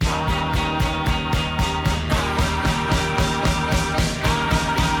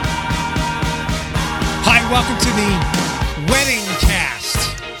welcome to the Wedding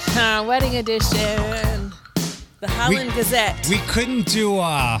Cast. Wedding edition. The Holland Gazette. We couldn't do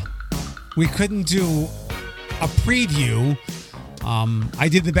a preview. I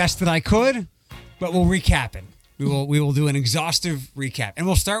did the best that I could, but we'll recap it. We will do an exhaustive recap, and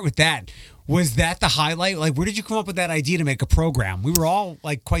we'll start with that. Was that the highlight? Like, where did you come up with that idea to make a program? We were all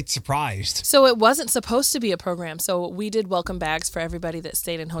like quite surprised. So it wasn't supposed to be a program. So we did welcome bags for everybody that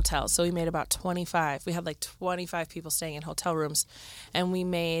stayed in hotels. So we made about 25. We had like 25 people staying in hotel rooms, and we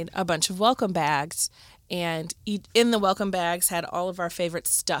made a bunch of welcome bags. And in the welcome bags had all of our favorite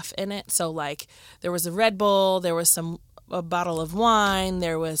stuff in it. So like there was a Red Bull, there was a bottle of wine,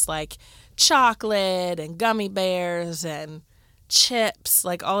 there was like chocolate and gummy bears and chips,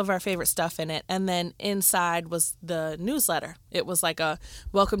 like all of our favorite stuff in it. And then inside was the newsletter. It was like a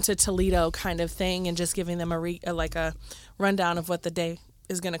welcome to Toledo kind of thing, and just giving them a rundown of what the day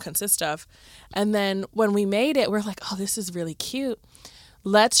is going to consist of. And then when we made it, we're like, oh, this is really cute.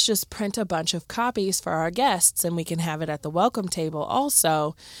 Let's just print a bunch of copies for our guests, and we can have it at the welcome table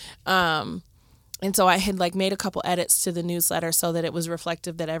also. And so I had made a couple edits to the newsletter so that it was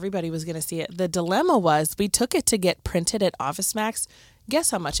reflective that everybody was going to see it. The dilemma was we took it to get printed at Office Max.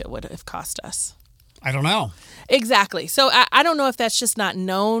 Guess how much it would have cost us? I don't know. Exactly. So I don't know if that's just not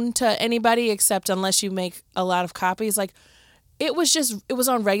known to anybody, except unless you make a lot of copies. Like it was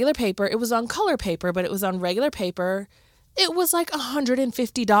on regular paper. It was on color paper, but it was on regular paper. It was like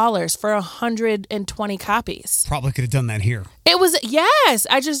 $150 for 120 copies. Probably could have done that here. It was, yes.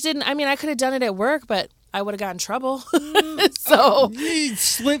 I just didn't. I mean, I could have done it at work, but I would have gotten in trouble. So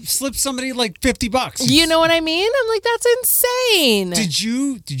slip somebody like $50. You know what I mean? I'm like, that's insane. Did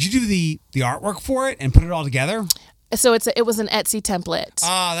you do the artwork for it and put it all together? So it was an Etsy template.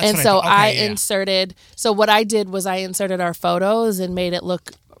 Ah, that's and what so I inserted. So what I did was I inserted our photos and made it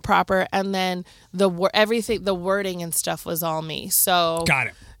look proper, and then the wording and stuff was all me. So got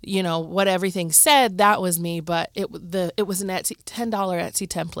it. You know what everything said, that was me, but it was an $10 Etsy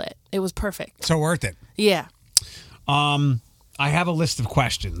template. It was perfect. So worth it. Yeah. I have a list of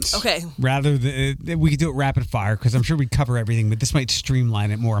questions. Okay. Rather than we could do it rapid fire because I'm sure we'd cover everything, but this might streamline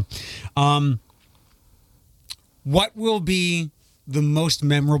it more. What will be the most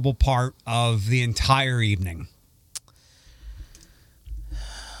memorable part of the entire evening?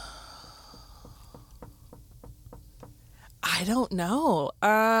 I don't know.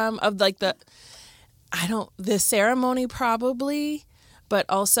 The ceremony probably, but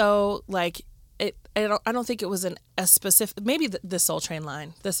also like it. I don't think it was a specific. Maybe the Soul Train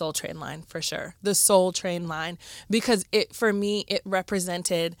line. The Soul Train line for sure. The Soul Train line, because for me it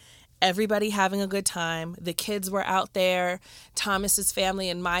represented everybody having a good time. The kids were out there. Thomas's family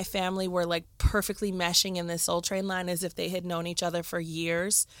and my family were like perfectly meshing in the Soul Train line as if they had known each other for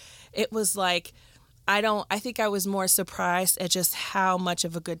years. It was like. I think I was more surprised at just how much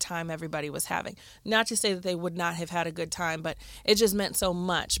of a good time everybody was having. Not to say that they would not have had a good time, but it just meant so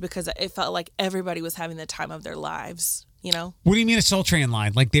much because it felt like everybody was having the time of their lives, you know? What do you mean a Soul Train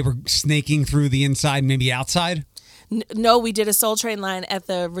line? Like they were snaking through the inside, maybe outside? No, we did a Soul Train line at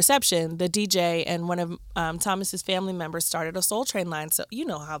the reception. The DJ and one of Thomas's family members started a Soul Train line. So you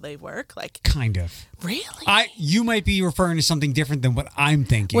know how they work. Like kind of. Really? You might be referring to something different than what I'm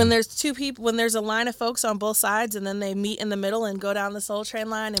thinking. When there's two people, when there's a line of folks on both sides and then they meet in the middle and go down the Soul Train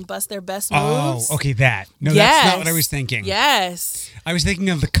line and bust their best moves. Oh, okay, that. No, yes. That's not what I was thinking. Yes. I was thinking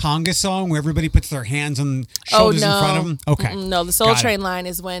of the conga song where everybody puts their hands on shoulders in front of them. Okay. No, the Soul Train line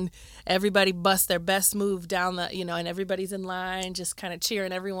is when everybody busts their best move down and everybody's in line just kind of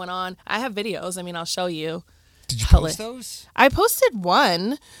cheering everyone on. I have videos. I mean, I'll show you. Did you post those? I posted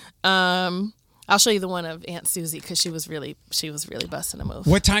one. I'll show you the one of Aunt Susie because she was really busting a move.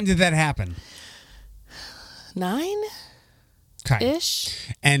 What time did that happen? 9? Okay. Ish.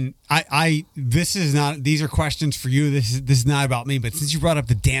 And these are questions for you. This is not about me, but since you brought up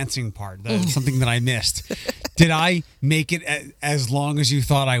the dancing part, something that I missed, did I make it as long as you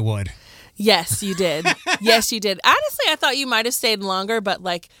thought I would? Yes, you did. Yes, you did. Honestly, I thought you might have stayed longer, but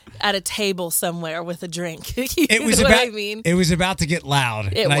like at a table somewhere with a drink. It was about to get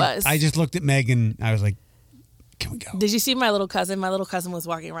loud. It was. I just looked at Megan. I was like, can we go? Did you see my little cousin? My little cousin was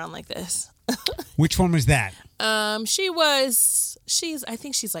walking around like this. Which one was that? I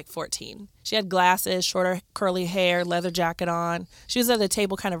think she's like 14. She had glasses, shorter curly hair, leather jacket on. She was at the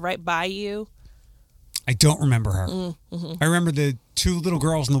table kind of right by you. I don't remember her. Mm-hmm. I remember the two little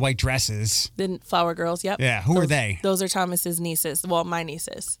girls in the white dresses. The flower girls, yep. Yeah, who are they? Those are Thomas's nieces. Well, my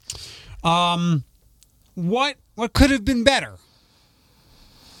nieces. What could have been better?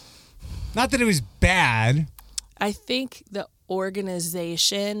 Not that it was bad. I think the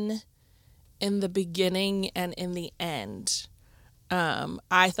organization in the beginning and in the end,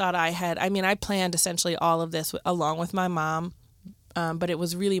 I thought I planned essentially all of this along with my mom, but it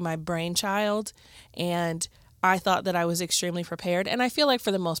was really my brainchild, and I thought that I was extremely prepared, and I feel like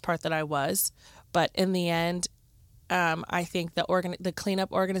for the most part that I was, but in the end, I think the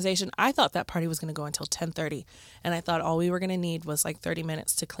cleanup organization, I thought that party was going to go until 10:30, and I thought all we were going to need was like 30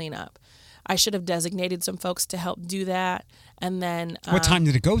 minutes to clean up. I should have designated some folks to help do that, and then What time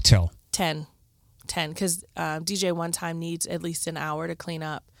did it go till? 10, because DJ one time needs at least an hour to clean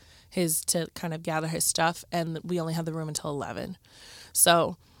up to kind of gather his stuff, and we only had the room until 11.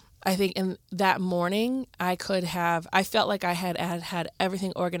 So I think in that morning I felt like I had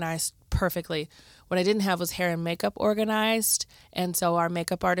everything organized perfectly. What I didn't have was hair and makeup organized, and so our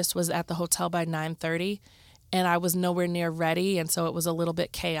makeup artist was at the hotel by 9:30, and I was nowhere near ready, and so it was a little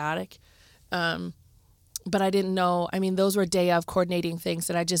bit chaotic. But I didn't know, those were day of coordinating things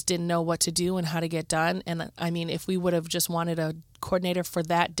that I just didn't know what to do and how to get done. And if we would have just wanted a coordinator for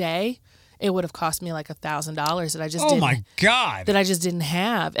that day, it would have cost me like $1,000 that I just didn't. Oh my God. That I just didn't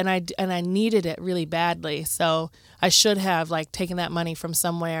have. And I needed it really badly. So I should have like taken that money from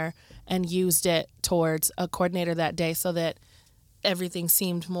somewhere and used it towards a coordinator that day so that everything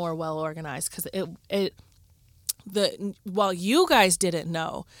seemed more well organized. Because while you guys didn't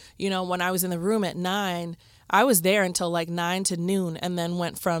know, when I was in the room at 9, I was there until like 9 to noon, and then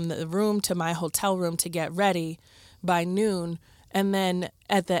went from the room to my hotel room to get ready by noon. And then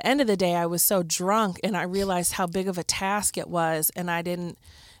at the end of the day, I was so drunk, and I realized how big of a task it was, and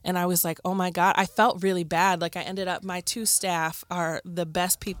I was like, oh my God, I felt really bad. Like my 2 staff are the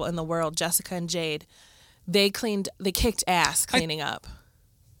best people in the world, Jessica and Jade. They kicked ass cleaning up.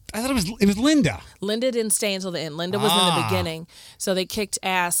 I thought it was Linda. Linda didn't stay until the end. Linda was in the beginning. So they kicked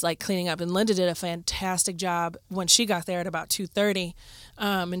ass like cleaning up. And Linda did a fantastic job when she got there at about 2:30,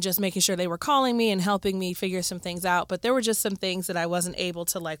 and just making sure they were calling me and helping me figure some things out. But there were just some things that I wasn't able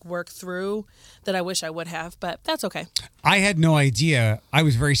to like work through that I wish I would have. But that's okay. I had no idea. I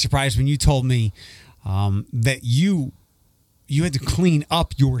was very surprised when you told me that you had to clean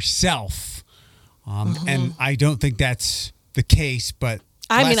up yourself. And I don't think that's the case, but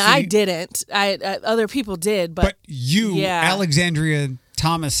I didn't. Other people did, but you, yeah. Alexandria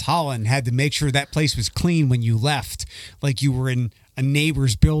Thomas Holland, had to make sure that place was clean when you left, like you were in a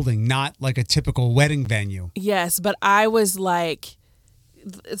neighbor's building, not like a typical wedding venue. Yes, but I was like,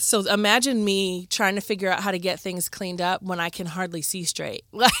 so imagine me trying to figure out how to get things cleaned up when I can hardly see straight.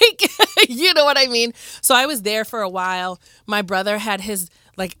 Like, you know what I mean? So I was there for a while. My brother had his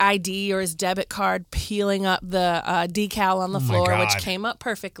like ID or his debit card peeling up the decal on the floor, which came up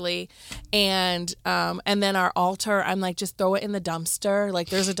perfectly. And then our altar, I'm like, just throw it in the dumpster. Like,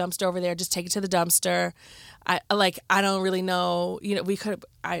 there's a dumpster over there. Just take it to the dumpster. I don't really know.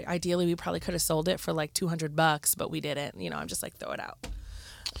 Ideally, we probably could have sold it for like $200, but we didn't. I'm just like, throw it out.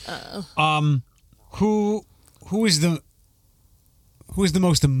 Who is the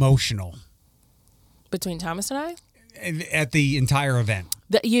most emotional between Thomas and I at the entire event?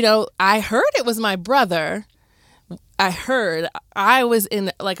 I heard it was my brother. I was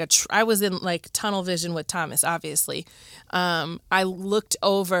in like tunnel vision with Thomas, obviously. I looked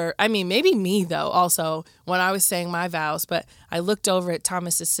over, maybe me though, also when I was saying my vows, but I looked over at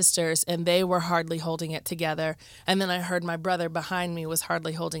Thomas's sisters and they were hardly holding it together. And then I heard my brother behind me was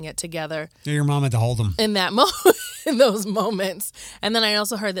hardly holding it together. Yeah, your mom had to hold him in that moment, in those moments. And then I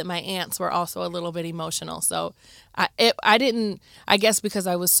also heard that my aunts were also a little bit emotional. So I guess because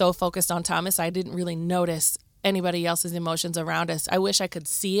I was so focused on Thomas, I didn't really notice anybody else's emotions around us. I wish I could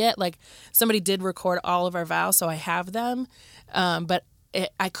see it. Like, somebody did record all of our vows, so I have them. But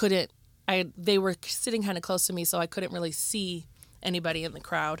I couldn't. They were sitting kind of close to me, so I couldn't really see anybody in the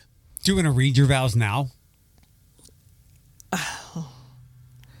crowd. Do you want to read your vows now?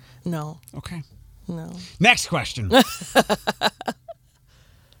 No. Okay. No. Next question.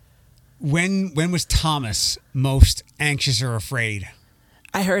 When was Thomas most anxious or afraid?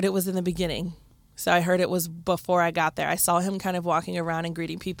 I heard it was in the beginning. So I heard it was before I got there. I saw him kind of walking around and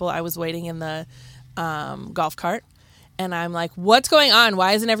greeting people. I was waiting in the golf cart. And I'm like, what's going on?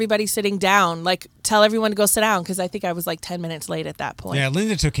 Why isn't everybody sitting down? Like, tell everyone to go sit down. Because I think I was like 10 minutes late at that point. Yeah,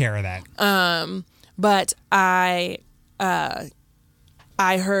 Linda took care of that. But I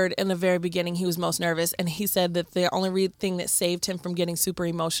heard in the very beginning he was most nervous. And he said that the only thing that saved him from getting super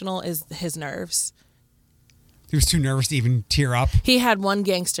emotional is his nerves. He was too nervous to even tear up? He had one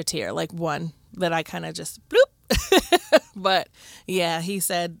gangster tear, like one. That I kind of just bloop. But yeah, he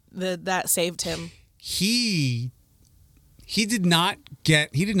said that saved him. He did not go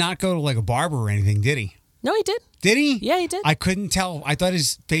to like a barber or anything, did he? No, he did. Did he? Yeah, he did. I couldn't tell. I thought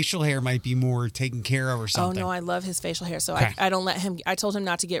his facial hair might be more taken care of or Oh, something. no, I love his facial hair. So Okay. I don't let him, I told him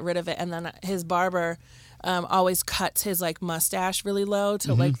not to get rid of it. And then his barber always cuts his like mustache really low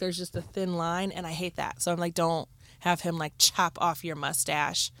to like there's just a thin line. And I hate that. So I'm like, don't have him like chop off your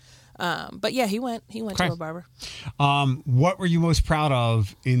mustache. But yeah, he went Okay. to a barber. What were you most proud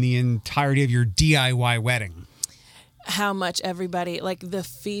of in the entirety of your DIY wedding? How much everybody, like the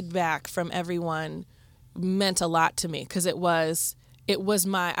feedback from everyone meant a lot to me because I was a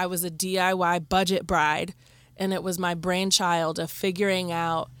DIY budget bride, and it was my brainchild of figuring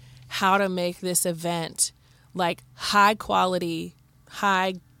out how to make this event like high quality,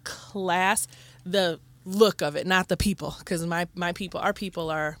 high class, the look of it, not the people, because our people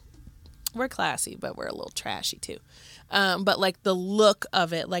are, we're classy, but we're a little trashy too. But like the look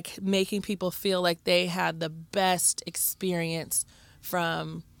of it, like making people feel like they had the best experience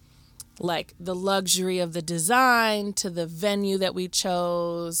from like the luxury of the design to the venue that we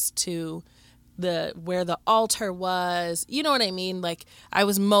chose to where the altar was. You know what I mean? Like I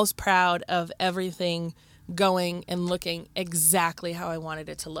was most proud of everything going and looking exactly how I wanted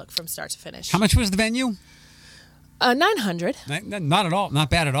it to look from start to finish. How much was the venue? 900. Not at all.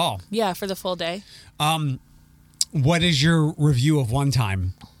 Not bad at all. Yeah, for the full day. What is your review of One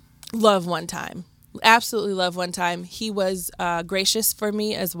Time? Love One Time. Absolutely love One Time. He was gracious for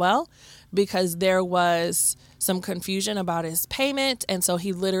me as well because there was some confusion about his payment. And so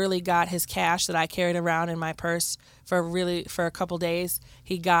he literally got his cash that I carried around in my purse for a couple days.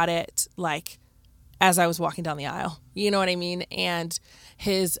 He got it like as I was walking down the aisle. You know what I mean? And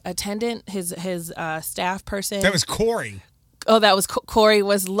his attendant, his staff person. That was Corey. Oh, that was Corey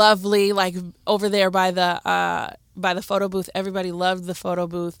was lovely. Like over there by the photo booth, everybody loved the photo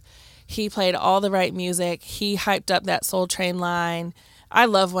booth. He played all the right music. He hyped up that Soul Train line. I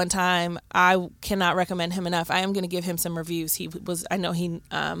love One Time. I cannot recommend him enough. I am going to give him some reviews. I know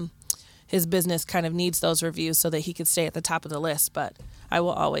his business kind of needs those reviews so that he could stay at the top of the list, but I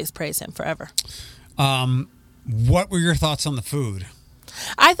will always praise him forever. What were your thoughts on the food?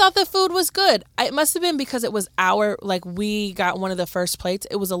 I thought the food was good. It must have been because it was we got one of the first plates.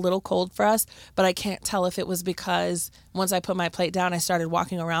 It was a little cold for us, but I can't tell if it was because once I put my plate down, I started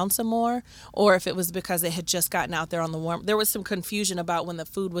walking around some more, or if it was because it had just gotten out there on the warm. There was some confusion about when the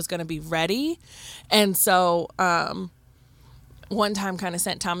food was going to be ready. And so, One Time kind of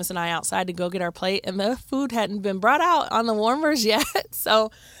sent Thomas and I outside to go get our plate, and the food hadn't been brought out on the warmers yet.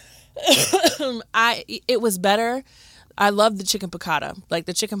 So it was better. I loved the chicken piccata. Like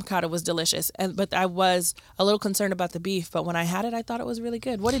the chicken piccata was delicious, but I was a little concerned about the beef. But when I had it, I thought it was really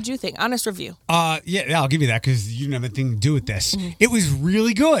good. What did you think? Honest review. Yeah, I'll give you that because you didn't have anything to do with this. Mm-hmm. It was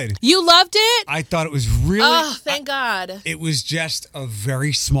really good. You loved it? I thought it was really. Oh, thank God. It was just a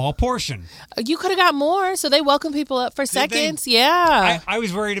very small portion. You could have got more, so they welcome people up for seconds. Yeah. I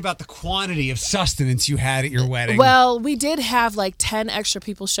was worried about the quantity of sustenance you had at your wedding. Well, we did have like 10 extra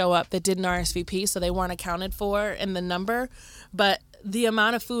people show up that didn't RSVP, so they weren't accounted for in the number. But the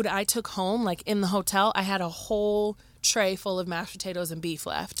amount of food I took home, like in the hotel, I had a whole tray full of mashed potatoes and beef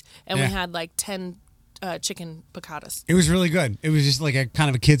left. And we had like 10 chicken piccatas. It was really good. It was just like a kind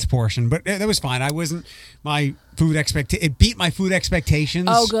of a kid's portion, but that was fine. It beat my food expectations.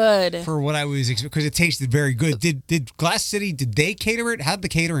 Oh, good. For what I was expecting, because it tasted very good. Did Glass City, did they cater it? How'd the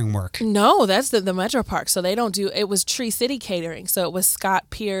catering work? No, that's the Metro Park. So they don't do, it was Tree City Catering. So it was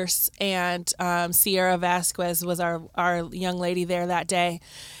Scott Pierce and Sierra Vasquez was our young lady there that day.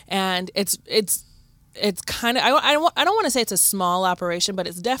 And it's kind of, I don't want to say it's a small operation, but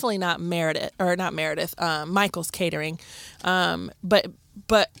it's definitely not Michael's Catering.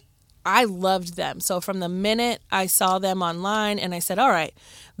 But I loved them. So from the minute I saw them online and I said, all right,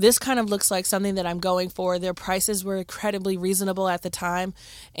 this kind of looks like something that I'm going for. Their prices were incredibly reasonable at the time.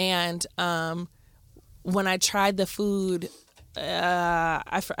 And when I tried the food,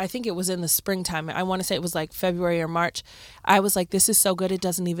 I think it was in the springtime. I want to say it was like February or March. I was like, this is so good. It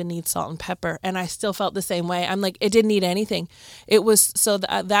doesn't even need salt and pepper. And I still felt the same way. I'm like, it didn't need anything. It was so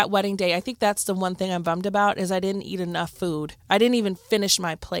that wedding day. I think that's the one thing I'm bummed about is I didn't eat enough food. I didn't even finish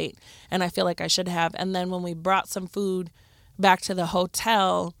my plate. And I feel like I should have. And then when we brought some food back to the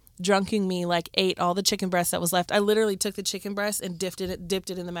hotel, Drunking Me like ate all the chicken breast that was left. I literally took the chicken breast and dipped it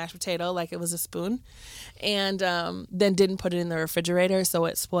in the mashed potato like it was a spoon, and then didn't put it in the refrigerator, so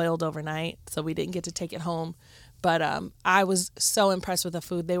it spoiled overnight. So we didn't get to take it home. But I was so impressed with the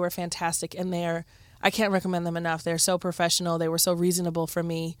food. They were fantastic, and I can't recommend them enough. They're so professional. They were so reasonable for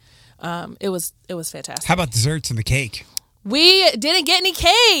me. It was fantastic. How about desserts and the cake? We didn't get any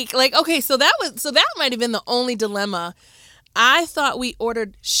cake. Like, okay, so that might have been the only dilemma. I thought we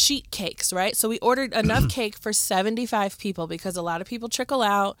ordered sheet cakes, right? So we ordered enough cake for 75 people because a lot of people trickle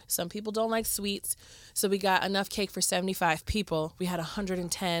out. Some people don't like sweets. So we got enough cake for 75 people. We had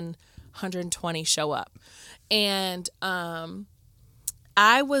 110, 120 show up. And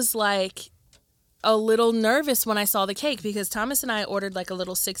I was like a little nervous when I saw the cake because Thomas and I ordered like a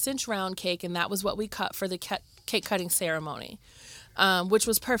little 6-inch round cake, and that was what we cut for the cake cutting ceremony. Which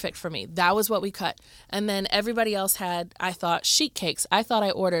was perfect for me. That was what we cut. And then everybody else had, I thought, sheet cakes. I thought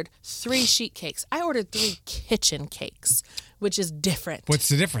I ordered 3 sheet cakes. I ordered 3 kitchen cakes, which is different. What's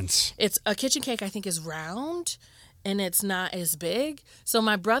the difference? It's a kitchen cake, I think, is round and it's not as big. So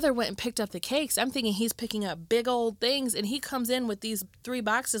my brother went and picked up the cakes. I'm thinking he's picking up big old things, and he comes in with these 3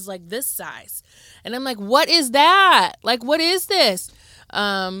 boxes like this size. And I'm like, what is that? Like, what is this?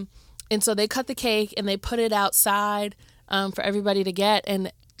 And so they cut the cake and they put it outside for everybody to get.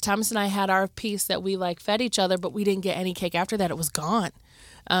 And Thomas and I had our piece that we like fed each other, but we didn't get any cake after that. It was gone.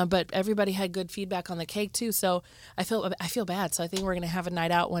 But everybody had good feedback on the cake too. So I feel bad. So I think we're going to have a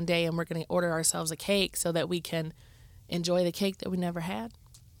night out one day and we're going to order ourselves a cake so that we can enjoy the cake that we never had.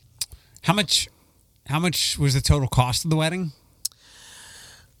 How much was the total cost of the wedding?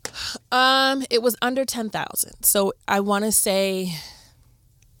 It was under 10,000. So I want to say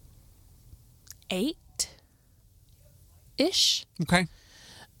 8-ish. Okay.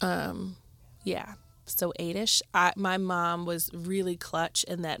 Yeah. So 8-ish. My mom was really clutch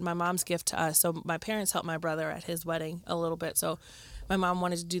in that my mom's gift to us. So my parents helped my brother at his wedding a little bit. So my mom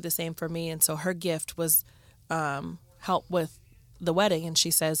wanted to do the same for me. And so her gift was help with the wedding. And she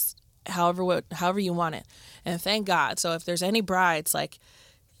says, however you want it. And thank God. So if there's any brides, like,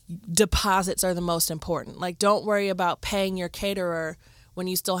 deposits are the most important. Like, don't worry about paying your caterer when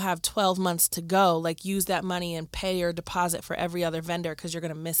you still have 12 months to go. Like, use that money and pay your deposit for every other vendor because you're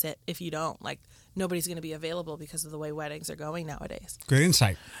going to miss it if you don't. Like, nobody's going to be available because of the way weddings are going nowadays. Good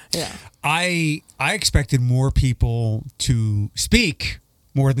insight. Yeah. I expected more people to speak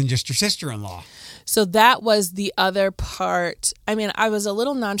more than just your sister-in-law. So that was the other part. I mean, I was a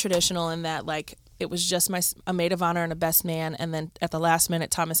little non-traditional in that, like, it was just a maid of honor and a best man, and then at the last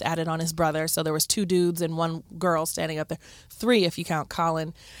minute, Thomas added on his brother. So there was 2 dudes and 1 girl standing up there, 3 if you count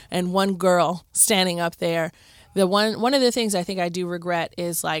Colin, and 1 girl standing up there. One of the things I think I do regret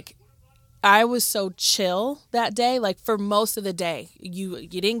is, like, I was so chill that day. Like, for most of the day, you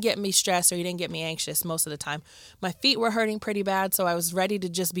didn't get me stressed or you didn't get me anxious most of the time. My feet were hurting pretty bad, so I was ready to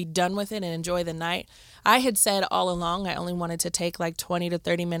just be done with it and enjoy the night. I had said all along I only wanted to take like 20 to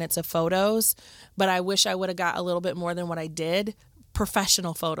 30 minutes of photos, but I wish I would have got a little bit more than what I did.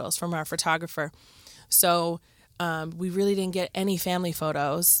 Professional photos from our photographer. So we really didn't get any family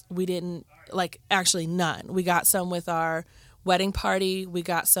photos. We didn't, like, actually none. We got some with our wedding party, we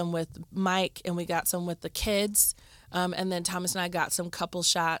got some with Mike, and we got some with the kids. And then Thomas and I got some couple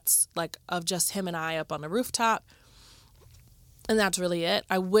shots, like, of just him and I up on the rooftop. And that's really it.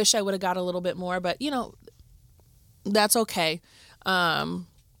 I wish I would have got a little bit more, but, you know, that's okay. But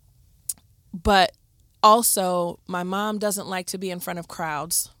also, my mom doesn't like to be in front of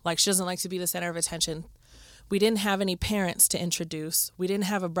crowds. Like, she doesn't like to be the center of attention. We didn't have any parents to introduce. We didn't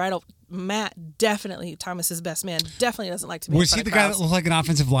have a bridal. Matt, definitely, Thomas's best man, definitely doesn't like to be in front of crowds. Was he the guy that looked like an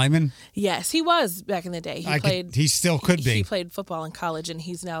offensive lineman? Yes, he was back in the day. He still could be. He played football in college, and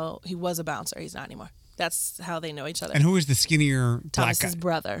he was a bouncer. He's not anymore. That's how they know each other. And who is the skinnier black guy? Thomas's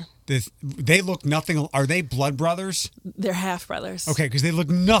brother. They look nothing. Are they blood brothers? They're half brothers. Okay, because they look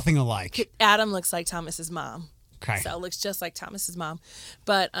nothing alike. Adam looks like Thomas's mom. Okay. So it looks just like Thomas's mom.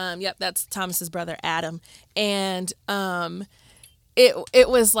 But, yep, that's Thomas's brother, Adam. And it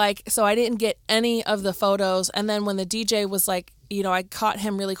was like, so I didn't get any of the photos. And then when the DJ was like, you know, I caught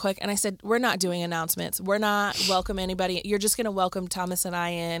him really quick. And I said, we're not doing announcements. We're not welcome anybody. You're just going to welcome Thomas and I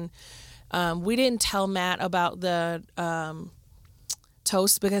in. We didn't tell Matt about the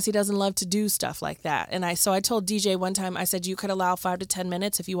toast because he doesn't love to do stuff like that. And I told DJ one time, I said, you could allow 5 to 10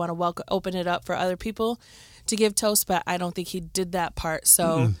 minutes if you want to open it up for other people to give toast, but I don't think he did that part.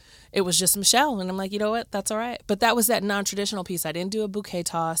 So it was just Michelle. And I'm like, you know what? That's all right. But that was that non-traditional piece. I didn't do a bouquet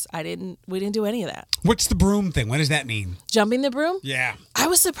toss. We didn't do any of that. What's the broom thing? What does that mean? Jumping the broom? Yeah. I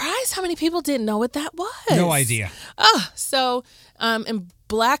was surprised how many people didn't know what that was. No idea. So in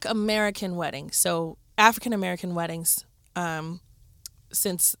Black American weddings, so African American weddings,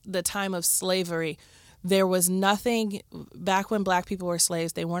 since the time of slavery, there was nothing. Back when Black people were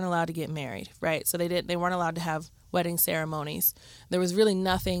slaves, they weren't allowed to get married, right? So they weren't allowed to have wedding ceremonies. There was really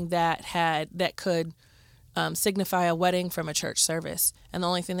nothing that could signify a wedding from a church service, and the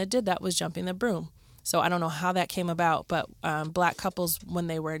only thing that did that was jumping the broom. So I don't know how that came about, but black couples, when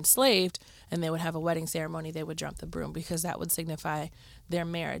they were enslaved and they would have a wedding ceremony, they would jump the broom because that would signify their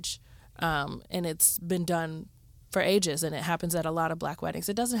marriage. And it's been done for ages, and it happens at a lot of black weddings.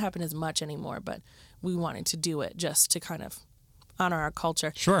 It doesn't happen as much anymore, but we wanted to do it just to kind of honor our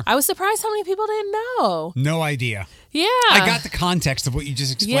culture. Sure. I was surprised how many people didn't know. No idea. Yeah. I got the context of what you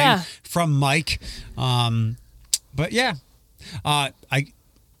just explained from Mike. But yeah,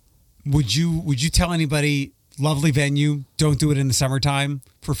 would you tell anybody, lovely venue, don't do it in the summertime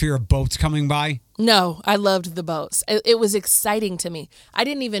for fear of boats coming by? No, I loved the boats. It was exciting to me. I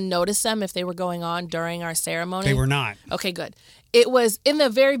didn't even notice them if they were going on during our ceremony. They were not. Okay, good. It was in the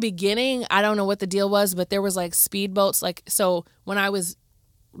very beginning. I don't know what the deal was, but there was like speedboats. Like, so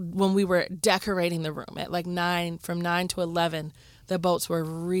when we were decorating the room at like 9, from 9 to 11, the boats were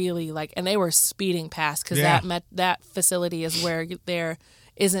really like, and they were speeding past because that facility is where there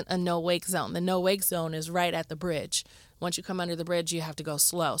isn't a no wake zone. The no wake zone is right at the bridge. Once you come under the bridge, you have to go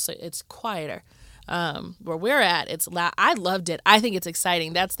slow, so it's quieter. Where we're at, it's loud. I loved it. I think it's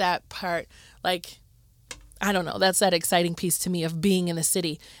exciting. That's that part, like, I don't know. That's that exciting piece to me of being in the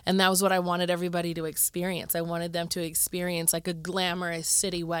city. And that was what I wanted everybody to experience. I wanted them to experience like a glamorous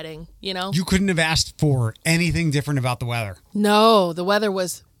city wedding, you know? You couldn't have asked for anything different about the weather. No, the weather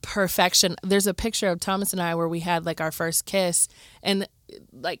was perfection. There's a picture of Thomas and I where we had like our first kiss, and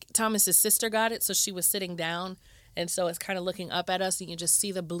like Thomas's sister got it, so she was sitting down, and so it's kind of looking up at us, and you just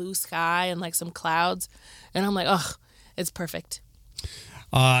see the blue sky and like some clouds, and I'm like, oh, it's perfect.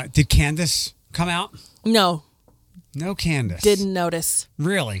 Did Candace come out? No Candace. Didn't notice.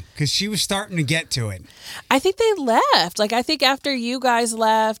 Really? Because she was starting to get to it. I think they left. Like, I think after you guys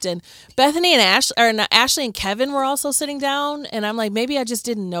left, and Bethany and Ashley and Kevin were also sitting down, and I'm like, maybe I just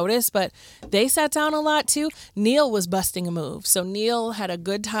didn't notice, but they sat down a lot too. Neil was busting a move. So Neil had a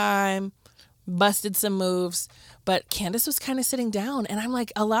good time, busted some moves, but Candace was kind of sitting down. And I'm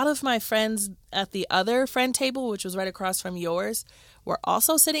like, a lot of my friends at the other friend table, which was right across from yours, were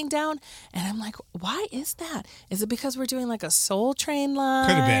also sitting down. And I'm like, why is that? Is it because we're doing like a Soul Train line?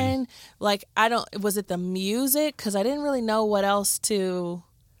 Could have been. Like, was it the music? Because I didn't really know what else to.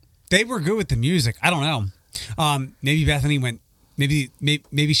 They were good with the music. I don't know. Maybe Bethany went,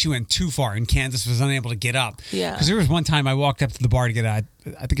 maybe she went too far and Candace was unable to get up. Yeah. Because there was one time I walked up to the bar to get I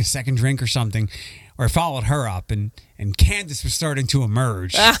think a second drink or something, or I followed her up, and Candace was starting to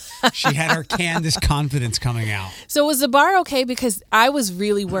emerge. She had her Candace confidence coming out. So was the bar okay? Because I was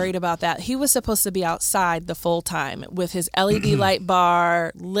really worried about that. He was supposed to be outside the full time with his LED light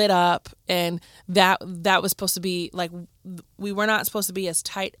bar lit up, and that was supposed to be like, we were not supposed to be as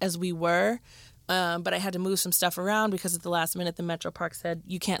tight as we were. But I had to move some stuff around because at the last minute, the Metro Park said,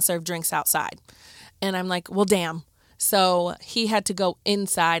 you can't serve drinks outside. And I'm like, well, damn. So he had to go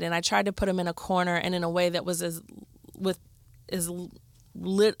inside, and I tried to put him in a corner and in a way that was as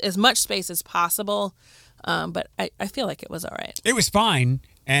much space as possible. But I feel like it was all right. It was fine.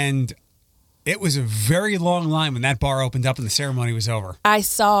 And it was a very long line when that bar opened up and the ceremony was over. I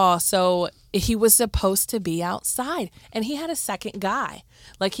saw. So he was supposed to be outside, and he had a second guy.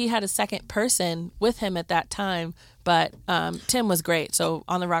 Like, he had a second person with him at that time. But Tim was great. So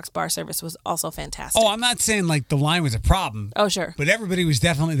On the Rocks bar service was also fantastic. Oh, I'm not saying like the line was a problem. Oh, sure. But everybody was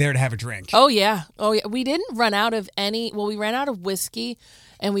definitely there to have a drink. Oh, yeah. We didn't run out of any. Well, we ran out of whiskey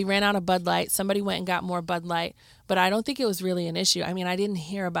and we ran out of Bud Light. Somebody went and got more Bud Light. But I don't think it was really an issue. I mean, I didn't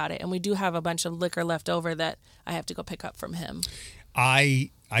hear about it. And we do have a bunch of liquor left over that I have to go pick up from him.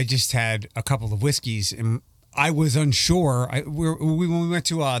 I just had a couple of whiskeys, and I was unsure. When we went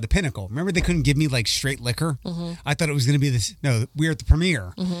to the Pinnacle, remember they couldn't give me like straight liquor? Mm-hmm. I thought it was going to be this. No, we were at the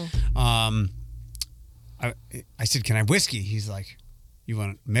Premier. Mm-hmm. I said, "Can I have whiskey?" He's like, "You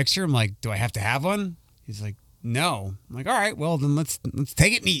want a mixer?" I'm like, "Do I have to have one?" He's like, "No." I'm like, "All right, well then let's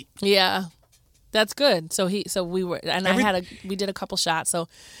take it neat." Yeah. That's good. So we were, and we did a couple shots. So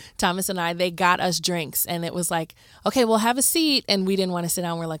Thomas and they got us drinks, and it was like, okay, we'll have a seat. And we didn't want to sit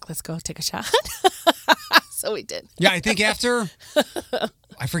down. We're like, let's go take a shot. So we did. Yeah, I think after,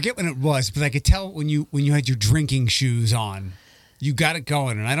 I forget when it was, but I could tell when you had your drinking shoes on, you got it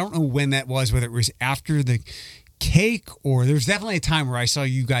going. And I don't know when that was, whether it was after the cake, or there's definitely a time where I saw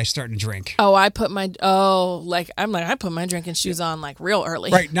you guys starting to drink. Oh, I put my drinking shoes on like real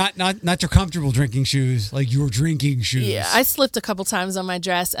early. Right, not your comfortable drinking shoes, like your drinking shoes. Yeah, I slipped a couple times on my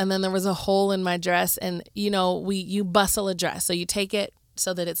dress, and then there was a hole in my dress, and you bustle a dress, so you take it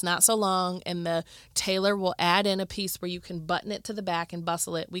so that it's not so long, and the tailor will add in a piece where you can button it to the back and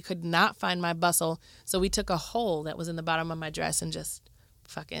bustle it. We could not find my bustle, so we took a hole that was in the bottom of my dress and just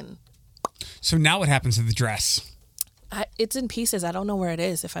fucking. So now what happens to the dress? it's in pieces. I don't know where it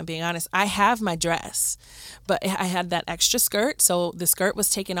is, if I'm being honest. I have my dress, but I had that extra skirt, so the skirt was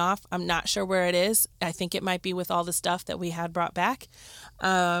taken off. I'm not sure where it is. I think it might be with all the stuff that we had brought back,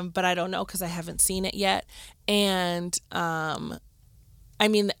 but I don't know because I haven't seen it yet. And I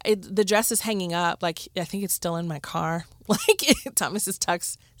mean, the dress is hanging up. Like, I think it's still in my car. Like, Thomas's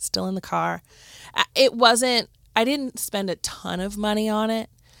tux still in the car. I didn't spend a ton of money on it.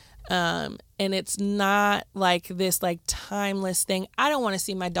 And it's not like this like timeless thing. I don't want to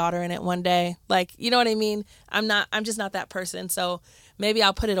see my daughter in it one day. Like, you know what I mean? I'm just not that person. So maybe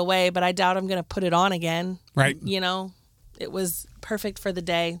I'll put it away, but I doubt I'm going to put it on again. Right. You know, it was perfect for the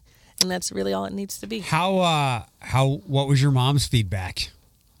day, and that's really all it needs to be. What was your mom's feedback?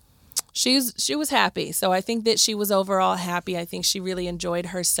 She was happy. So I think that she was overall happy. I think she really enjoyed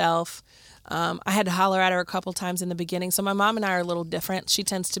herself. I had to holler at her a couple times in the beginning. So my mom and I are a little different. She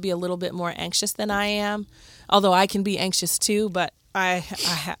tends to be a little bit more anxious than I am, although I can be anxious too, but I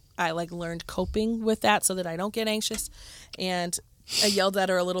like learned coping with that so that I don't get anxious. And I yelled at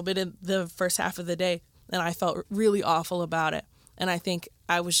her a little bit in the first half of the day, and I felt really awful about it. And I think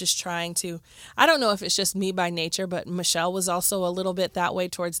I was just trying to, I don't know if it's just me by nature, but Michelle was also a little bit that way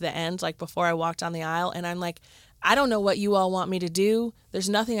towards the end, like before I walked on the aisle. And I'm like, I don't know what you all want me to do. There's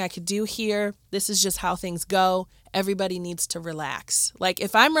nothing I could do here. This is just how things go. Everybody needs to relax. Like,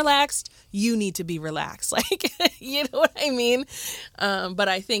 if I'm relaxed, you need to be relaxed. Like, you know what I mean? But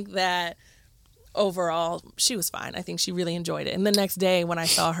I think that overall, she was fine. I think she really enjoyed it. And the next day when I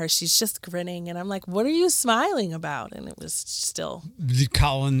saw her, she's just grinning. And I'm like, what are you smiling about? And it was still... Did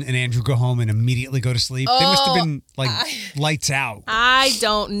Colin and Andrew go home and immediately go to sleep? They must have been like lights out. I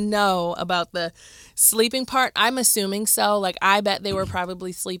don't know about the sleeping part. I'm assuming so. Like, I bet they were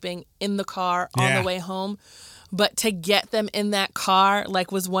probably sleeping in the car on the way home. But to get them in that car,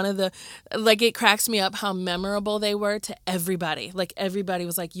 like, was one of the, like, it cracks me up how memorable they were to everybody. Like, everybody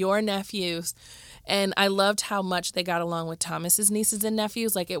was like, your nephews. And I loved how much they got along with Thomas's nieces and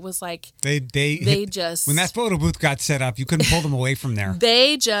nephews. Like, it was like, they just... When that photo booth got set up, you couldn't pull them away from there.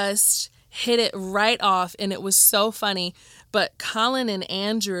 They just hit it right off, and it was so funny. But Colin and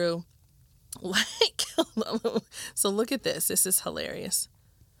Andrew, like, so look at this. This is hilarious.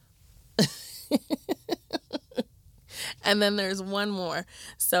 And then there's one more.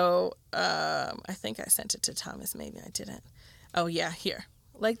 So I think I sent it to Thomas. Maybe I didn't. Oh, yeah, here.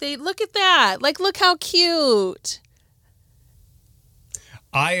 Like, they look at that. Like, look how cute.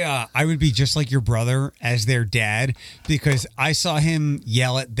 I would be just like your brother as their dad, because I saw him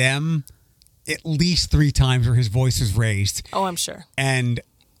yell at them at least 3 times where his voice was raised. Oh, I'm sure. And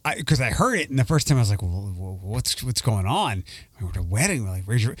because I heard it, and the first time I was like, well, what's going on? We were at a wedding. We're like,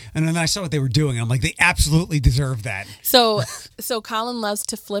 raise your... And then I saw what they were doing. I'm like, they absolutely deserve that. So Colin loves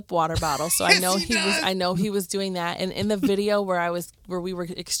to flip water bottles. So I know he was doing that. And in the video where we were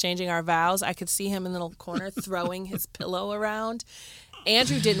exchanging our vows, I could see him in the little corner throwing his pillow around.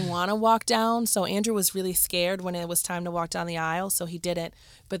 Andrew didn't want to walk down, so Andrew was really scared when it was time to walk down the aisle, so he didn't.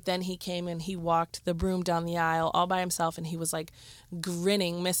 But then he came and he walked the broom down the aisle all by himself, and he was like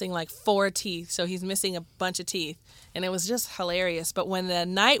grinning, missing like 4 teeth. So he's missing a bunch of teeth, and it was just hilarious. But when the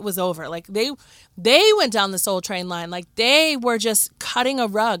night was over, like they went down the Soul Train line, like they were just cutting a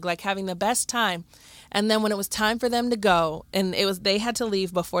rug, like having the best time. And then when it was time for them to go, and they had to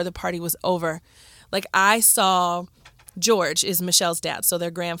leave before the party was over, like I saw... George is Michelle's dad, so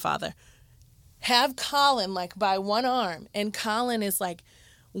their grandfather, have Colin like by one arm, and Colin is like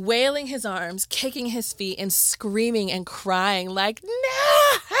wailing his arms, kicking his feet, and screaming and crying like,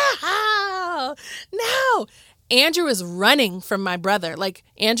 no. Andrew is running from my brother. Like,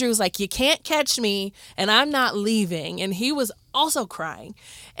 Andrew was like, you can't catch me, and I'm not leaving. And he was also crying.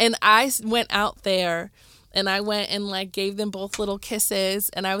 And I went out there, and I went and like gave them both little kisses,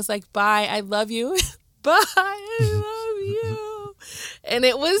 and I was like, bye, I love you. Bye, I love you. And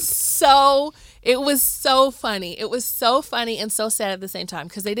it was so funny. It was so funny and so sad at the same time,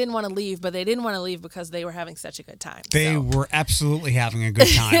 because they didn't want to leave, but they didn't want to leave because they were having such a good time. They were absolutely having a good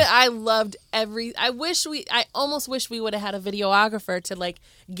time. I loved I almost wish we would have had a videographer to like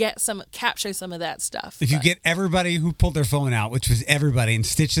capture some of that stuff. If you get everybody who pulled their phone out, which was everybody, and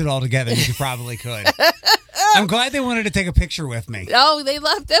stitched it all together, you probably could. I'm glad they wanted to take a picture with me. Oh, they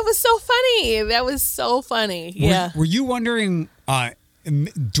loved that. Was so funny. That was so funny. Yeah. Were you wondering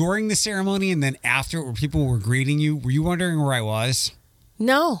during the ceremony and then after, where people were greeting you, were you wondering where I was?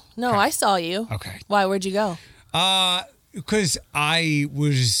 No, okay. I saw you. Okay. Why? Where'd you go? Because I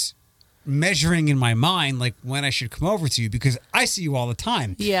was measuring in my mind like when I should come over to you, because I see you all the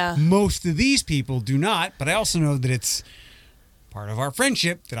time. Yeah. Most of these people do not, but I also know that it's part of our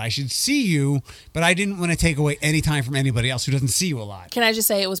friendship that I should see you, but I didn't want to take away any time from anybody else who doesn't see you a lot. Can I just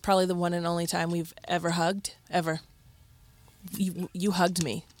say it was probably the one and only time we've ever hugged, ever. You hugged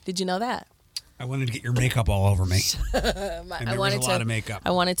me. Did you know that? I wanted to get your makeup all over me. I was a lot of makeup.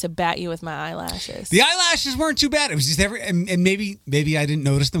 I wanted to bat you with my eyelashes. The eyelashes weren't too bad. It was just and maybe I didn't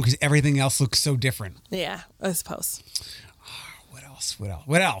notice them because everything else looks so different. Yeah, I suppose.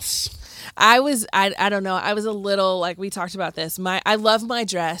 What else? I don't know. I was a little, like, we talked about this. I love my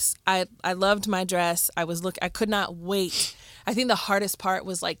dress. I loved my dress. I could not wait. I think the hardest part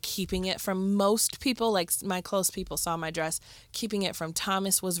was like keeping it from most people, like my close people saw my dress. Keeping it from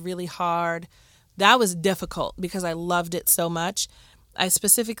Thomas was really hard. That was difficult because I loved it so much. I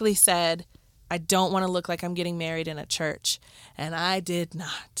specifically said, I don't want to look like I'm getting married in a church. And I did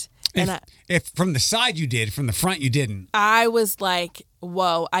not. If from the side you did, from the front you didn't. I was like,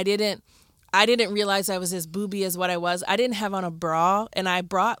 whoa, I didn't realize I was as booby as what I was. I didn't have on a bra, and I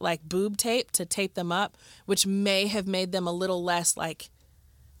brought like boob tape to tape them up, which may have made them a little less like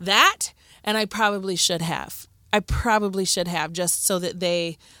that. And I probably should have. Just so that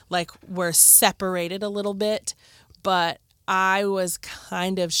they like were separated a little bit. But I was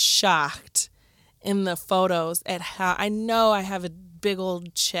kind of shocked in the photos at how, I know I have a big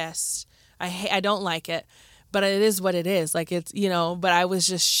old chest. I don't like it, but it is what it is. Like, it's, but I was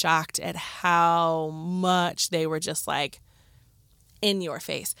just shocked at how much they were just like in your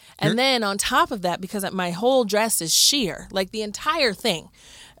face. And then on top of that, because my whole dress is sheer, like the entire thing,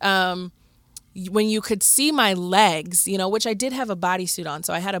 when you could see my legs, which I did have a bodysuit on.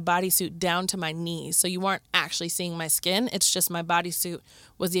 So I had a bodysuit down to my knees. So you weren't actually seeing my skin. It's just my bodysuit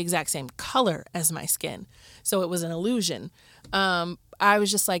was the exact same color as my skin. So it was an illusion. I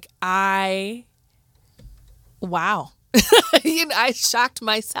was just like, wow. I shocked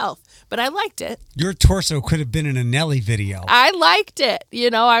myself, but I liked it. Your torso could have been in a Nelly video. I liked it.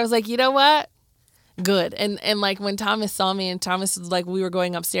 I was like, you know what? Good. And like when Thomas saw me and Thomas was like, we were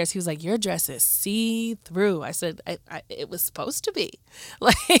going upstairs, he was like, your dress is see-through. I said, it was supposed to be.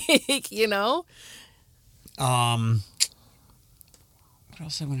 Like, What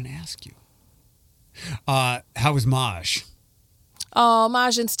else I wanted to ask you? How was Maj? Oh,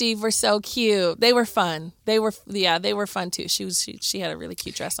 Maj and Steve were so cute. They were fun. They were fun too. She had a really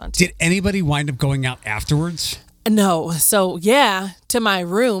cute dress on too. Did anybody wind up going out afterwards? No. So to my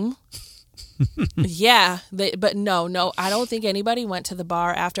room. Yeah, but no, I don't think anybody went to the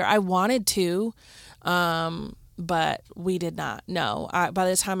bar after. I wanted to, but we did not. No, by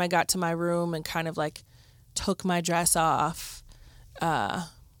the time I got to my room and kind of like took my dress off,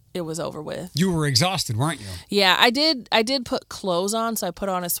 it was over with. You were exhausted, weren't you? Yeah, I did put clothes on, so I put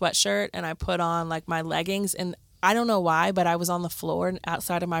on a sweatshirt and I put on like my leggings, and I don't know why, but I was on the floor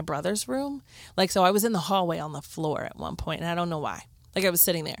outside of my brother's room. Like, so I was in the hallway on the floor at one point, and I don't know why. Like, I was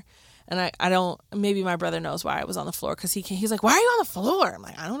sitting there. And I don't, maybe my brother knows why I was on the floor, because he's like, why are you on the floor? I'm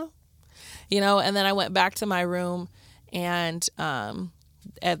like, I don't know. And then I went back to my room, and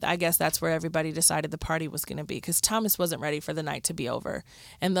I guess that's where everybody decided the party was going to be, because Thomas wasn't ready for the night to be over.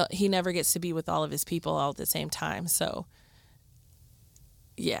 And he never gets to be with all of his people all at the same time. So,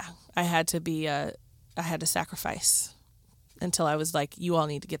 yeah, I had to sacrifice until I was like, you all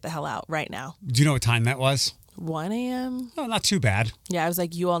need to get the hell out right now. Do you know what time that was? 1 a.m. Oh, not too bad. Yeah, I was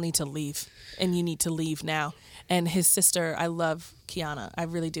like, you all need to leave, and you need to leave now. And his sister, I love Kiana, I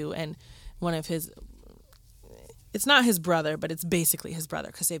really do. And one of his, it's not his brother, but it's basically his brother,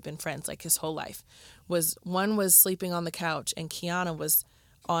 because they've been friends like his whole life. One was sleeping on the couch, and Kiana was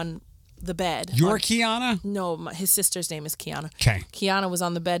on the bed. Kiana? No, his sister's name is Kiana. Okay. Kiana was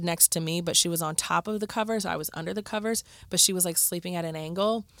on the bed next to me, but she was on top of the covers. I was under the covers, but she was like sleeping at an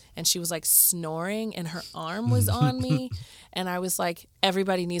angle, and she was like snoring, and her arm was on me. And I was like,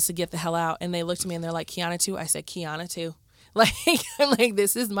 everybody needs to get the hell out. And they looked at me and they're like, Kiana too? I said, Kiana too. Like, I'm like,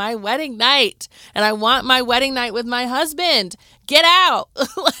 this is my wedding night, and I want my wedding night with my husband. Get out.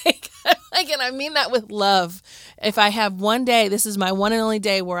 And I mean that with love. If I have one day, this is my one and only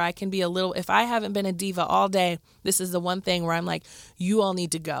day where I can be if I haven't been a diva all day, this is the one thing where I'm like, you all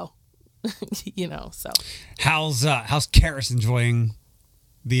need to go. So. How's Karis enjoying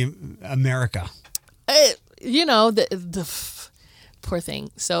the America? The poor thing.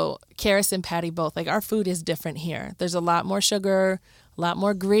 So Karis and Patty both, like, our food is different here. There's a lot more sugar, a lot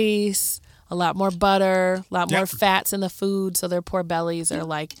more grease, a lot more butter, a lot more fats in the food. So their poor bellies are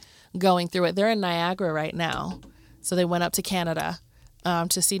like going through it. They're in Niagara right now. So they went up to Canada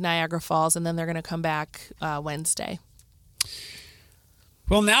to see Niagara Falls, and then they're going to come back Wednesday.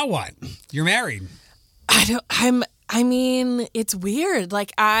 Well, now what? You're married. I mean, it's weird.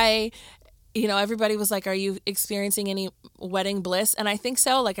 Like, everybody was like, are you experiencing any wedding bliss? And I think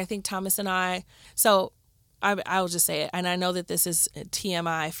so. Like, I think Thomas and I'll just say it, and I know that this is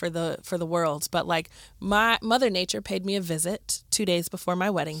TMI for the world, but like my Mother Nature paid me a visit 2 days before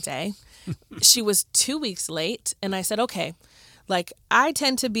my wedding day. She was 2 weeks late, and I said, okay, like I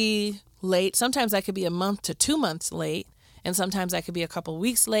tend to be late. Sometimes I could be a month to 2 months late, and sometimes I could be a couple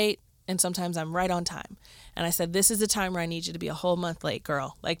weeks late, and sometimes I'm right on time. And I said, this is the time where I need you to be a whole month late,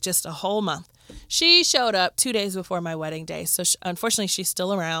 girl, like just a whole month. She showed up 2 days before my wedding day, so unfortunately she's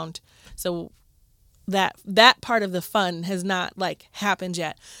still around. So that part of the fun has not like happened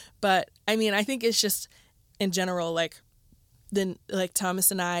yet. But I mean, I think it's just in general, like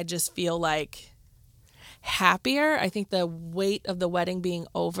Thomas and I just feel like happier. I think the weight of the wedding being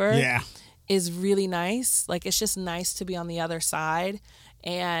over is really nice. Like, it's just nice to be on the other side.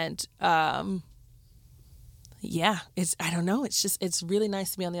 And I don't know. It's really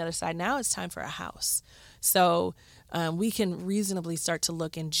nice to be on the other side. Now it's time for a house. So we can reasonably start to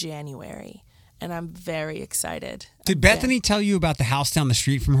look in January. And I'm very excited. Did Bethany tell you about the house down the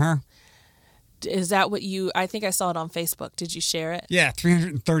street from her? Is that what I think I saw it on Facebook. Did you share it? Yeah,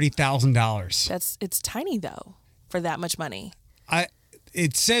 $330,000. It's tiny though for that much money.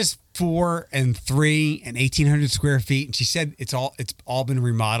 It says 4 and 3 and 1,800 square feet, and she said it's all been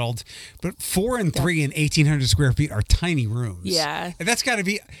remodeled. But 4 and 3 and 1,800 square feet are tiny rooms. Yeah, and that's got to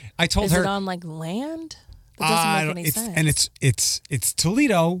be. I told her. Is it on like land? It doesn't make any sense. And it's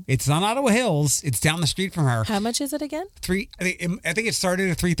Toledo. It's on Ottawa Hills. It's down the street from her. How much is it again? I think it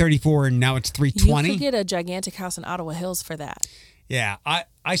started at $334 and now it's $320. You could get a gigantic house in Ottawa Hills for that. Yeah,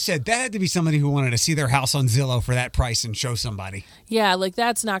 I said that had to be somebody who wanted to see their house on Zillow for that price and show somebody. Yeah, like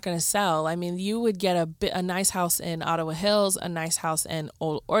that's not going to sell. I mean, you would get a nice house in Ottawa Hills, a nice house in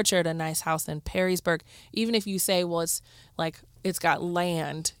Old Orchard, a nice house in Perrysburg. Even if you say, well, it's like it's got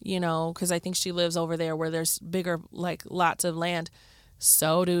land, because I think she lives over there where there's bigger, like lots of land.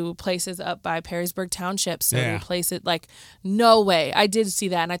 So do places up by Perrysburg Township. So do places like, no way. I did see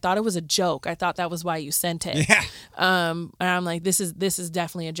that, and I thought it was a joke. I thought that was why you sent it. Yeah. And I'm like, this is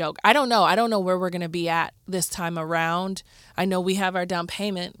definitely a joke. I don't know. I don't know where we're gonna be at this time around. I know we have our down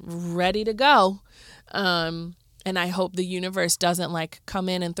payment ready to go. And I hope the universe doesn't like come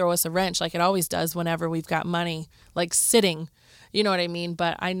in and throw us a wrench like it always does whenever we've got money like sitting. You know what I mean?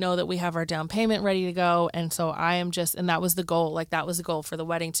 But I know that we have our down payment ready to go. And so and that was the goal. Like that was the goal for the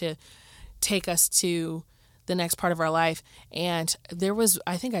wedding, to take us to the next part of our life. And there was,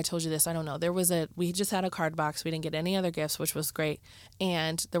 I think I told you this, I don't know. We just had a card box. We didn't get any other gifts, which was great.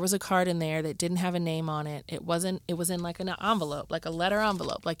 And there was a card in there that didn't have a name on it. It was in like an envelope, like a letter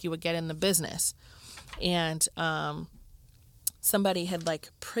envelope, like you would get in the business. And somebody had like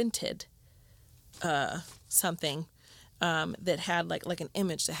printed something that had like an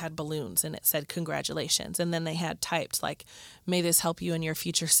image that had balloons, and it said congratulations, and then they had typed like, may this help you in your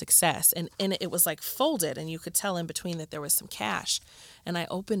future success, and it was like folded, and you could tell in between that there was some cash. And I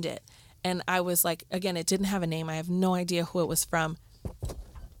opened it, and I was like, again, it didn't have a name. I have no idea who it was from.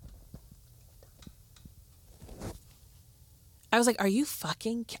 I was like, are you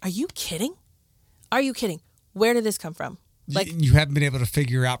kidding? Are you kidding? Where did this come from? Like, you haven't been able to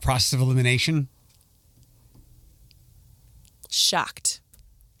figure out process of elimination? Shocked.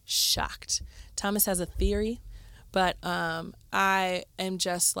 Thomas has a theory, but I am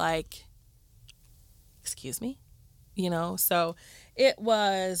just like, excuse me, so it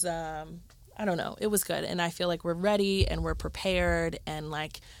was, I don't know, it was good. And I feel like we're ready and we're prepared, and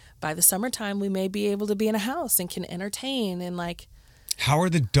like by the summertime we may be able to be in a house and can entertain. And like, how are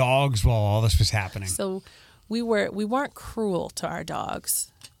the dogs while all this was happening? So we weren't cruel to our dogs.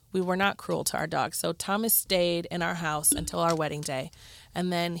 We were not cruel to our dogs. So Thomas stayed in our house until our wedding day. And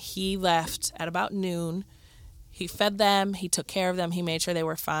then he left at about noon. He fed them. He took care of them. He made sure they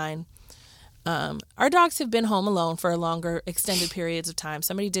were fine. Our dogs have been home alone for longer, extended periods of time.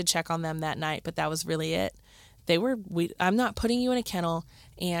 Somebody did check on them that night, but that was really it. I'm not putting you in a kennel.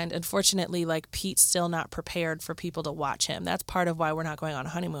 And unfortunately, like, Pete's still not prepared for people to watch him. That's part of why we're not going on a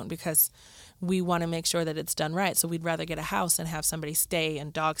honeymoon, because we want to make sure that it's done right. So we'd rather get a house and have somebody stay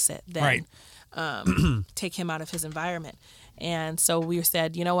and dog sit than take him out of his environment. And so we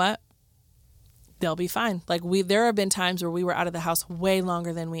said, you know what? They'll be fine. Like, there have been times where we were out of the house way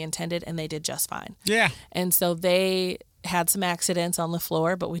longer than we intended, and they did just fine. Yeah. And so they had some accidents on the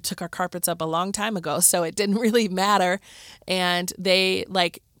floor, but we took our carpets up a long time ago, so it didn't really matter. And they,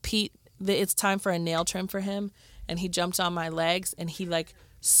 like, Pete, it's time for a nail trim for him, and he jumped on my legs, and he, like,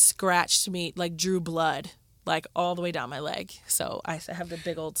 scratched me, like, drew blood like all the way down my leg. So I have the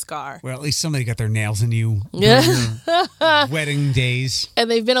big old scar. Well, at least somebody got their nails in you during your wedding days.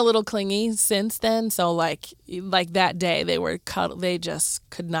 And they've been a little clingy since then. So like that day they just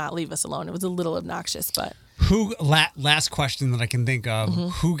could not leave us alone. It was a little obnoxious, but last question that I can think of,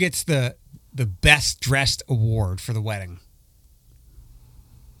 who gets the best dressed award for the wedding?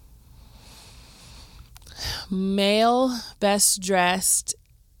 Male best dressed,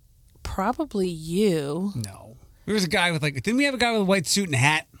 probably you. No. There was a guy with didn't we have a guy with a white suit and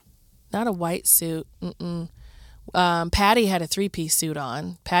hat? Not a white suit. Patty had a 3-piece suit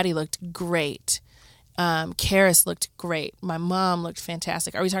on. Patty looked great. Karis looked great. My mom looked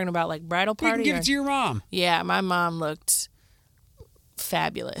fantastic. Are we talking about like bridal party? You can give it to your mom. Yeah, my mom looked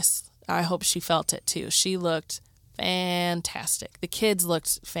fabulous. I hope she felt it too. She looked fantastic. The kids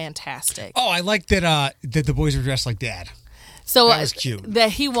looked fantastic. Oh, I like that the boys were dressed like Dad. So that was cute.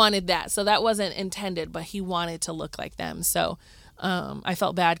 That he wanted that. So that wasn't intended, but he wanted to look like them. So I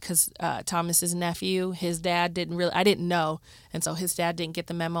felt bad because Thomas's nephew, his dad I didn't know. And so his dad didn't get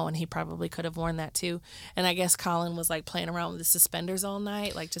the memo, and he probably could have worn that too. And I guess Colin was like playing around with the suspenders all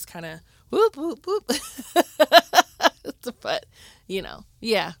night, like just kind of whoop, whoop, whoop. But,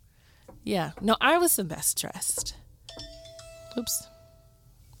 yeah. No, I was the best dressed. Oops.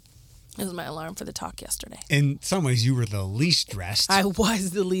 It was my alarm for the talk yesterday. In some ways, you were the least dressed. I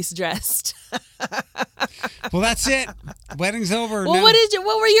was the least dressed. Well, that's it. Wedding's over. Well,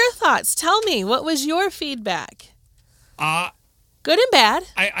 what were your thoughts? Tell me. What was your feedback? Good and bad.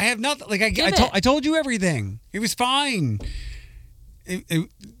 I have nothing. Like I told you everything. It was fine.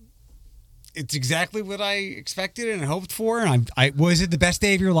 It's exactly what I expected and hoped for. And was it the best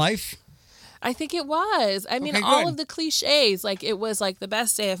day of your life? I think it was. I mean, Okay, all good. of the cliches, like it was like the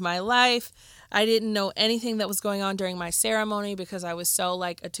best day of my life. I didn't know anything that was going on during my ceremony because I was so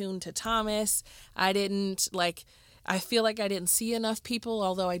like attuned to Thomas. I feel like I didn't see enough people,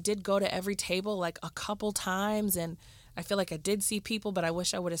 although I did go to every table like a couple times, and I feel like I did see people, but I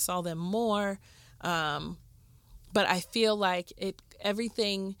wish I would have saw them more. But I feel like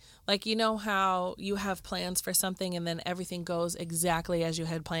everything, like, you know how you have plans for something and then everything goes exactly as you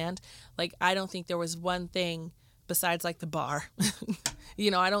had planned? Like, I don't think there was one thing besides like the bar.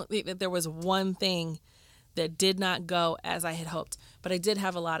 I don't think that there was one thing that did not go as I had hoped. But I did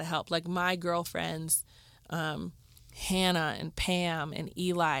have a lot of help. Like my girlfriends, Hannah and Pam and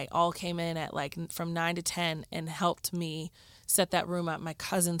Eli all came in at like from 9 to 10 and helped me set that room up. My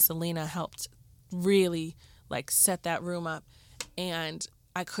cousin Selena helped really like set that room up, and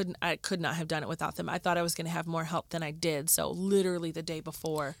I could not have done it without them. I thought I was going to have more help than I did. So literally the day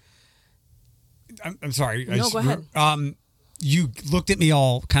before. I'm sorry. No, go ahead. You looked at me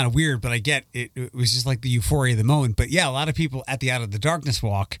all kind of weird, but I get it. It was just like the euphoria of the moment. But yeah, a lot of people at the Out of the Darkness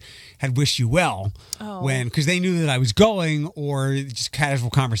walk had wished you well because they knew that I was going, or just casual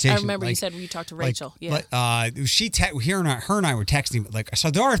conversation. I remember you said you talked to Rachel. Her and I were texting. Like I saw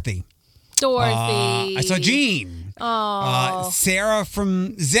Dorothy. I saw Jean. Sarah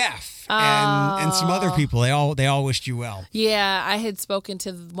from Zeph and some other people. They all wished you well. Yeah, I had spoken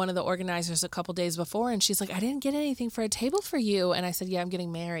to one of the organizers a couple days before, and she's like, "I didn't get anything for a table for you." And I said, "Yeah, I'm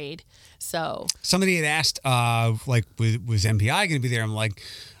getting married." So somebody had asked, was MPI going to be there? I'm like,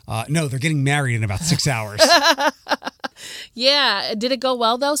 no, they're getting married in about 6 hours. Yeah, did it go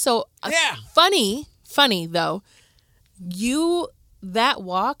well though? So yeah, funny though, that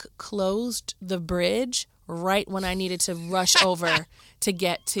walk closed the bridge right when I needed to rush over to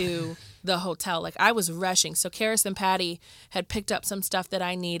get to the hotel. Like I was rushing. So Karis and Patty had picked up some stuff that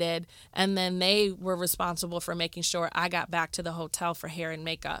I needed, and then they were responsible for making sure I got back to the hotel for hair and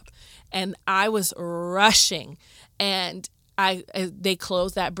makeup. And I was rushing, and they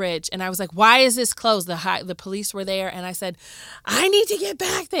closed that bridge, and I was like, "Why is this closed?" The police were there, and I said, "I need to get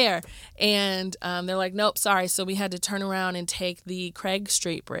back there." And they're like, "Nope, sorry." So we had to turn around and take the Craig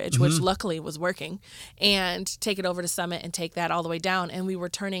Street Bridge, which luckily was working, and take it over to Summit and take that all the way down. And we were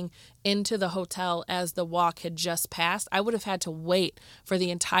turning into the hotel as the walk had just passed. I would have had to wait for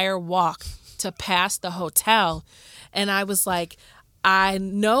the entire walk to pass the hotel, and I was like, I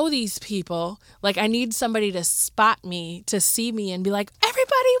know these people. Like, I need somebody to spot me, to see me and be like,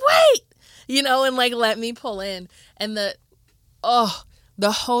 "Everybody wait," and like let me pull in. And the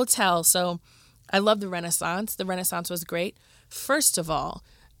hotel. So I love the Renaissance. The Renaissance was great. First of all,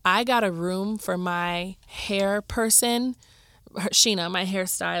 I got a room for my hair person, Sheena, my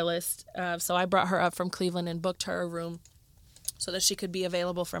hairstylist. So I brought her up from Cleveland and booked her a room so that she could be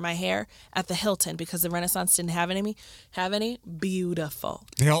available for my hair at the Hilton, because the Renaissance didn't have any. Beautiful.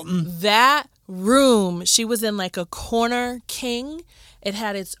 The Hilton? That room. She was in like a corner king. It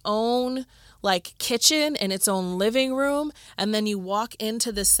had its own like kitchen and its own living room. And then you walk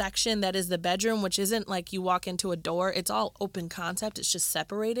into the section that is the bedroom, which isn't like you walk into a door. It's all open concept. It's just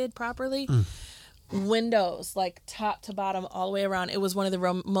separated properly. Windows, like top to bottom, all the way around. It was one of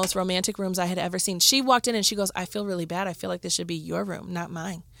the most romantic rooms I had ever seen. She walked in and she goes, I feel really bad. I feel like this should be your room, not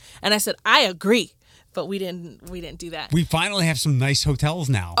mine. And I said, I agree. But we didn't do that. We finally have some nice hotels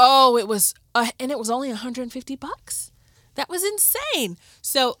now. Oh, it was, and it was only $150. That was insane.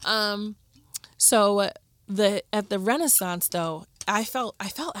 So, at the Renaissance though, I felt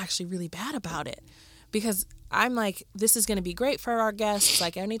actually really bad about it because I'm like, this is going to be great for our guests.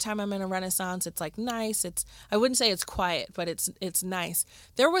 Like anytime I'm in a Renaissance, it's like nice. I wouldn't say it's quiet, but it's nice.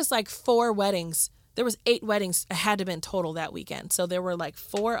 There was like 4 weddings. There was 8 weddings. It had to have been total that weekend. So there were like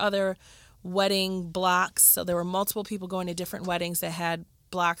 4 other wedding blocks. So there were multiple people going to different weddings that had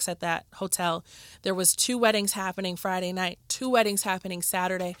blocks at that hotel. There was 2 weddings happening Friday night, 2 weddings happening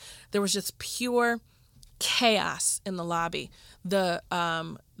Saturday. There was just pure chaos in the lobby.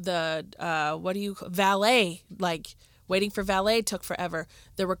 Valet, like waiting for valet took forever.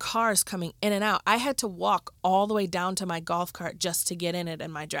 There were cars coming in and out. I had to walk all the way down to my golf cart just to get in it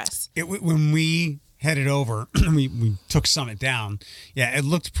in my dress. When we headed over, we took Summit down. Yeah, it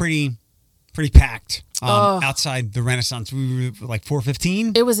looked pretty packed outside the Renaissance. We were like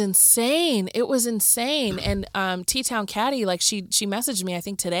 4:15. It was insane. And T-Town Caddy, like she messaged me, I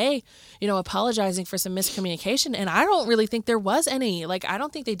think today, apologizing for some miscommunication. And I don't really think there was any. Like, I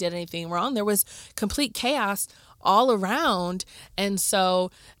don't think they did anything wrong. There was complete chaos all around. And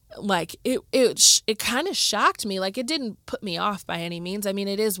so, like, it kind of shocked me. Like, it didn't put me off by any means. I mean,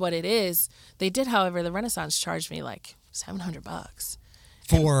 it is what it is. They did, however, the Renaissance charged me like $700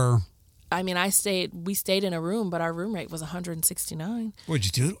 for. I mean, we stayed in a room, but our room rate was $169. What'd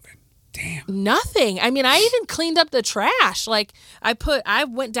you do? Damn. Nothing. I mean, I even cleaned up the trash. Like I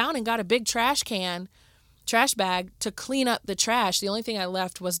went down and got a big trash bag to clean up the trash. The only thing I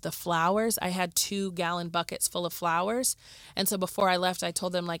left was the flowers. I had 2-gallon buckets full of flowers. And so before I left, I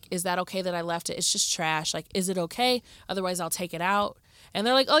told them, like, is that okay that I left it? It's just trash. Like, is it okay? Otherwise, I'll take it out. And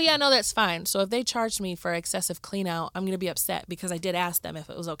they're like, oh, yeah, no, that's fine. So if they charged me for excessive clean out, I'm going to be upset because I did ask them if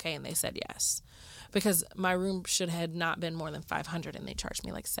it was okay, and they said yes. Because my room should have not been more than $500, and they charged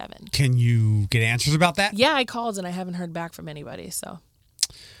me like $700. Can you get answers about that? Yeah, I called, and I haven't heard back from anybody. So,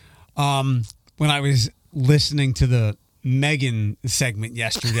 when I was listening to the Megan segment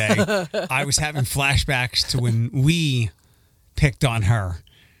yesterday, I was having flashbacks to when we picked on her,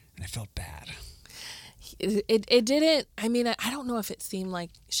 and I felt bad. It didn't, I mean, I don't know if it seemed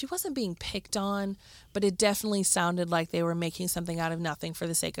like she wasn't being picked on, but it definitely sounded like they were making something out of nothing for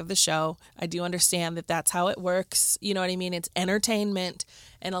the sake of the show. I do understand that that's how it works. You know what I mean? It's entertainment,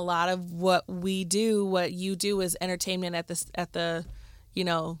 and a lot of what we do, what you do is entertainment at the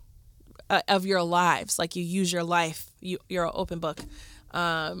of your lives. Like, you use your life, you're an open book.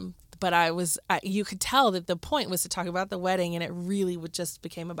 But you could tell that the point was to talk about the wedding, and it really just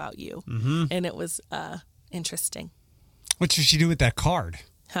became about you. Mm-hmm. And it was interesting. What should she do with that card?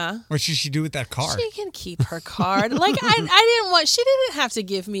 Huh? What should she do with that card? She can keep her card. Like, she didn't have to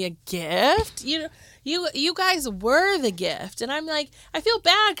give me a gift. You guys were the gift. And I'm like, I feel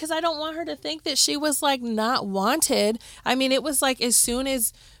bad because I don't want her to think that she was like not wanted. I mean, it was like, as soon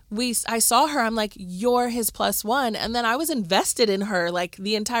as I saw her, I'm like, you're his +1. And then I was invested in her like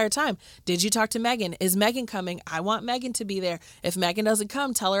the entire time. Did you talk to Megan? Is Megan coming? I want Megan to be there. If Megan doesn't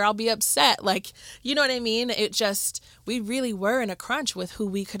come, tell her I'll be upset. Like, you know what I mean? We really were in a crunch with who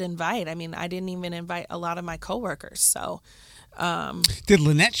we could invite. I mean, I didn't even invite a lot of my coworkers. So, did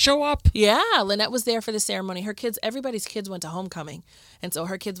Lynette show up? Yeah, Lynette was there for the ceremony. Everybody's kids went to homecoming, and so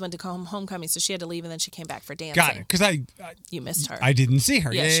her kids went to homecoming, so she had to leave, and then she came back for dancing. Got it, because you missed her. I didn't see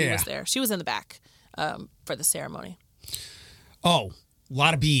her. Yeah, she was there. She was in the back for the ceremony. Oh, a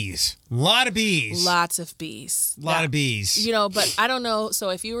lot of bees. Lots of bees. Lot of bees. But I don't know. So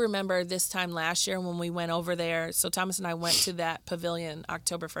if you remember this time last year when we went over there, so Thomas and I went to that pavilion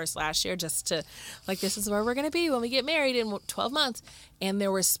October 1st last year just to, like, this is where we're going to be when we get married in 12 months. And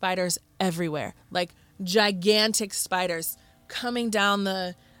there were spiders everywhere, like gigantic spiders coming down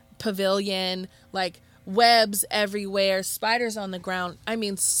the pavilion, like webs everywhere, spiders on the ground. I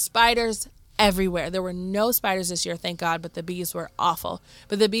mean, spiders everywhere. There were no spiders this year, thank God, but the bees were awful.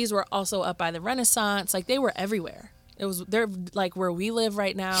 But the bees were also up by the Renaissance. Like, they were everywhere. They're like where we live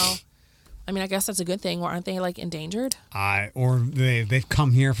right now. I mean, I guess that's a good thing. Aren't they like endangered? Or they've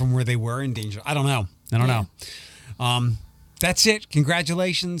come here from where they were endangered. I don't know. Know. That's it.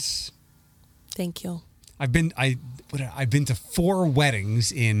 Congratulations. Thank you. I've been to 4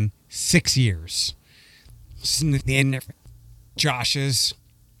 weddings in 6 years. Josh's,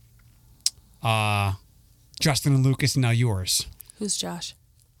 Justin and Lucas, and now yours. Who's Josh?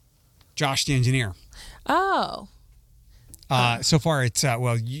 Josh, the engineer. Oh. So far, it's,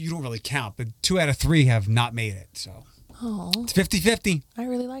 you don't really count, but 2 out of 3 have not made it. So it's 50-50. I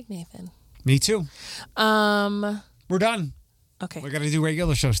really like Nathan. Me too. We're We're done. Okay. We got to do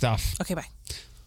regular show stuff. Okay, bye.